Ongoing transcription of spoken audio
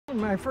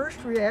My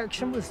first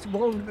reaction was to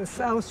go to the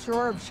south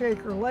shore of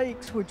Shaker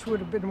Lakes, which would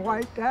have been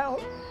wiped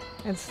out,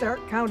 and start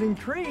counting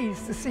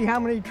trees to see how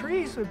many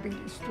trees would be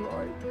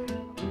destroyed.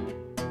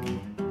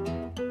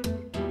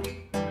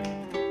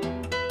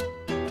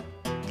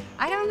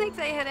 I don't think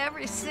they had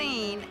ever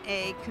seen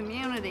a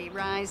community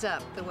rise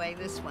up the way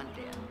this one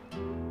did.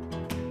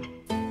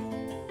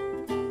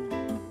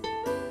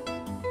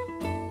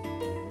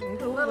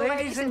 The little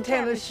ladies in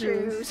tennis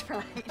shoes.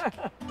 Right.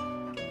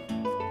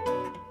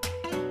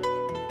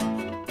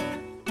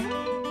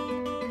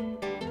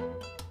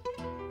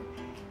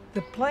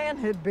 The plan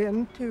had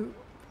been to,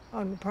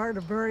 on the part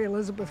of Mary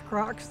Elizabeth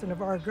Croxton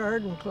of our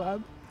garden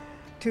club,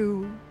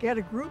 to get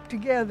a group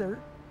together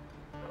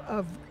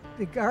of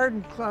the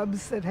garden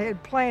clubs that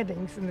had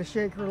plantings in the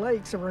Shaker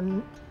Lakes. There were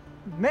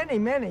many,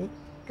 many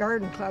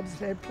garden clubs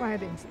that had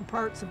plantings in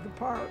parts of the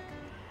park.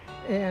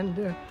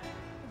 And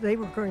they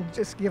were going to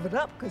just give it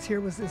up because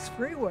here was this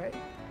freeway.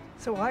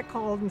 So I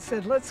called and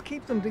said, let's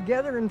keep them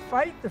together and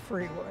fight the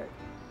freeway.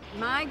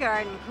 My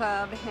garden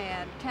club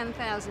had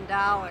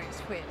 $10,000,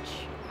 which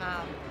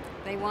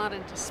they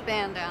wanted to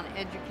spend on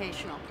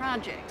educational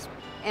projects.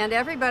 And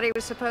everybody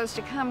was supposed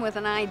to come with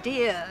an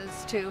idea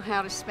as to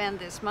how to spend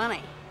this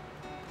money.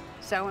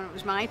 So when it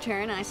was my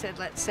turn, I said,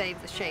 let's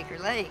save the Shaker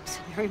Lakes.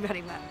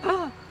 Everybody went,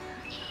 oh.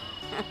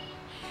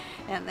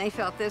 And they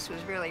felt this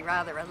was really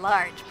rather a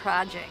large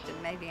project,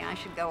 and maybe I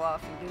should go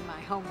off and do my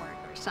homework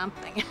or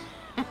something.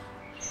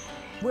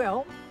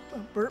 Well,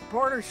 Bert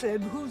Porter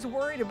said, who's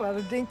worried about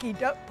a dinky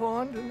duck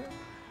pond and a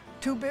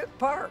two-bit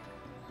park?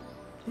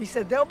 He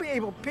said, they'll be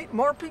able,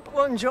 more people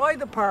will enjoy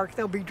the park.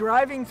 They'll be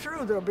driving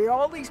through. There'll be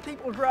all these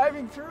people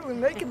driving through,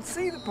 and they can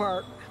see the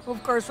park. Well,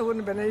 of course, there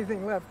wouldn't have been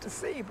anything left to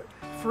see, but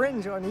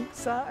fringe on each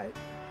side.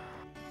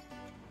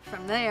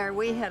 From there,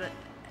 we had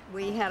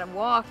a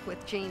walk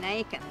with Jean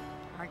Aiken,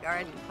 our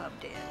garden club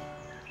did.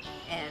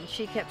 And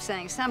she kept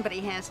saying, somebody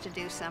has to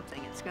do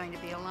something. It's going to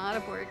be a lot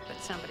of work, but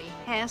somebody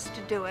has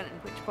to do it,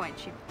 at which point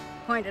she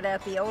pointed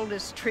out the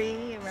oldest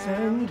tree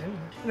around.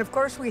 And of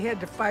course, we had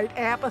to fight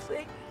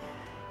apathy.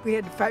 We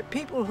had to fight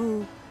people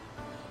who,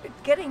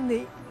 getting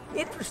the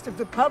interest of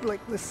the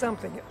public was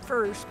something at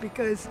first,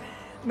 because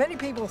many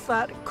people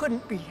thought it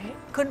couldn't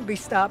be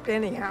stopped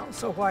anyhow,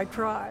 so why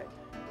try?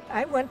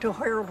 I went to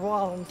Harold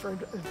Wallen for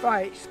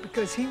advice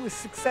because he was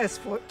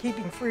successful at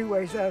keeping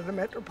freeways out of the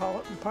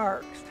metropolitan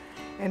parks.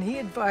 And he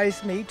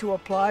advised me to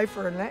apply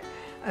for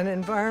an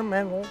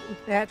environmental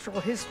natural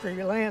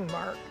history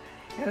landmark.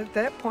 And at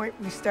that point,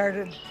 we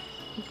started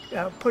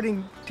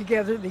putting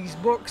together these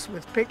books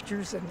with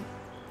pictures and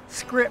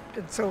script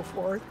and so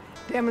forth,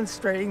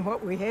 demonstrating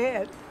what we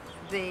had.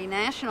 The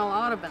National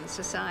Audubon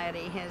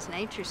Society has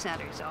nature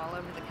centers all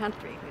over the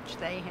country, which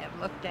they have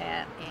looked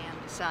at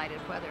and decided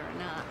whether or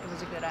not it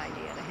was a good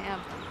idea to have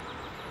them.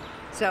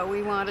 So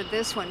we wanted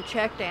this one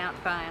checked out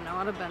by an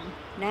Audubon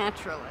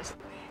naturalist.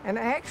 And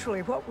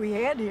actually what we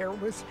had here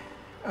was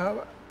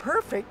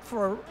perfect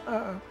for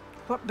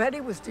what Betty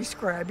was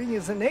describing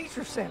as a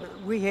nature center.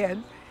 We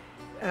had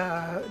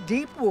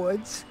deep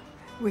woods,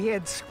 we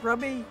had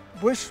scrubby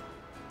bush,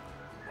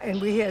 and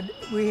we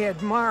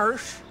had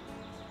marsh,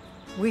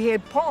 we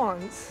had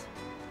ponds,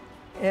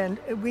 and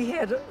we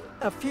had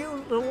a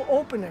few little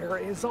open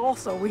areas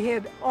also. We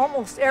had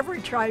almost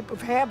every type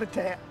of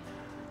habitat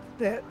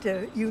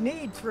that you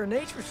need for a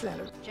nature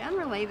center.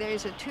 Generally,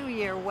 there's a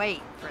 2-year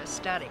wait for a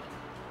study.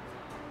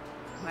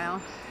 Well,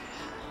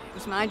 it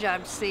was my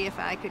job to see if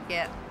I could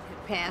get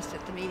it passed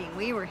at the meeting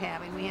we were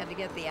having. We had to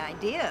get the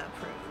idea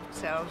approved.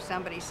 So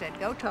somebody said,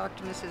 go talk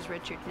to Mrs.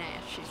 Richard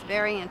Nash. She's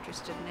very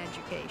interested in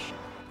education.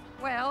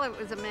 Well, it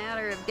was a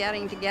matter of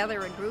getting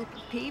together a group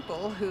of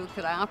people who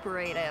could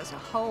operate as a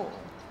whole,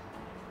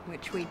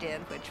 which we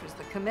did, which was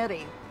the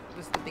committee. It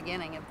was the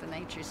beginning of the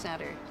Nature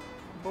Center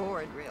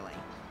board, really.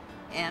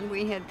 And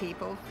we had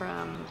people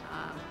from,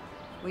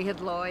 we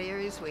had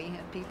lawyers, we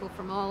had people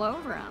from all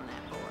over on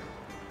that board.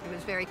 It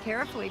was very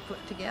carefully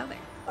put together.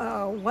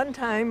 One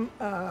time,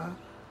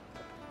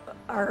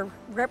 our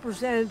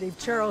representative,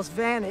 Charles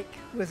Vanek,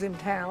 was in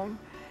town,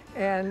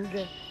 and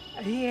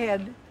he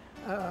had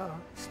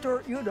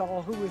Stuart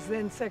Udall, who was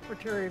then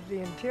Secretary of the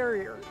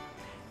Interior,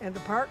 and the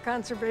Park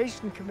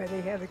Conservation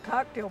Committee had a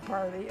cocktail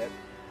party at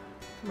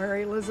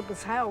Mary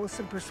Elizabeth's house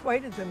and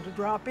persuaded them to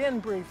drop in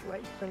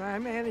briefly. And I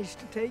managed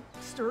to take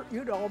Stuart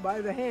Udall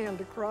by the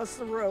hand across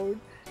the road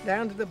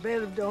down to the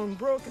bed of Doan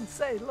Brook and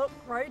say, look,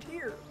 right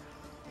here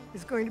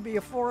is going to be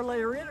a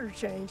 4-layer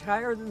interchange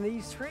higher than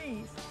these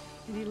trees.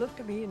 And he looked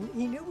at me and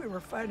he knew we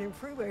were fighting a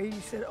freeway. He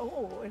said,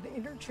 oh, an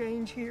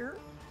interchange here?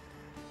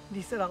 And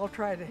he said, I'll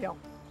try to help.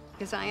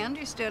 Because I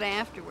understood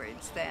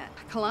afterwards that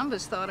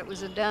Columbus thought it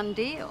was a done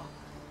deal.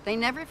 They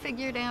never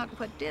figured out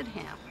what did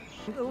happen.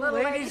 The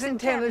little ladies in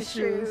tennis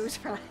shoes.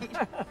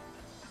 Right.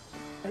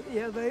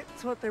 Yeah,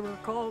 that's what they were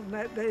called in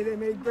that day. They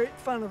made great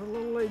fun of the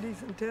little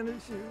ladies in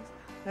tennis shoes.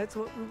 That's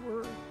what we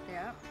were.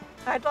 Yeah.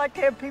 I'd like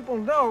to have people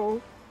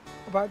know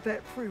about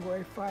that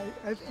freeway fight.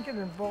 I think it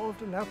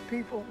involved enough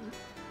people.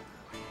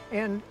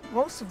 And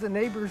most of the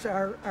neighbors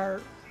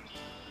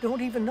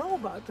don't even know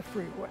about the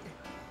freeway.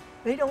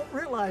 they don't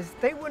realize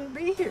they wouldn't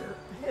be here.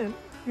 And,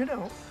 you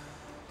know,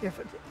 if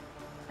it,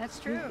 That's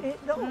true.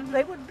 no,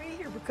 they wouldn't be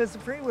here because the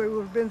freeway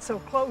would have been so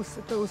close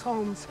that those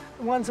homes,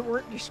 the ones that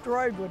weren't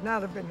destroyed, would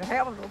not have been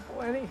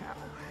habitable anyhow.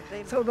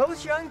 So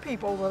those young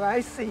people that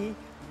I see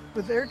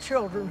with their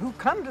children who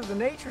come to the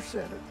nature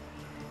center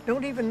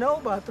don't even know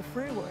about the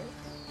freeway.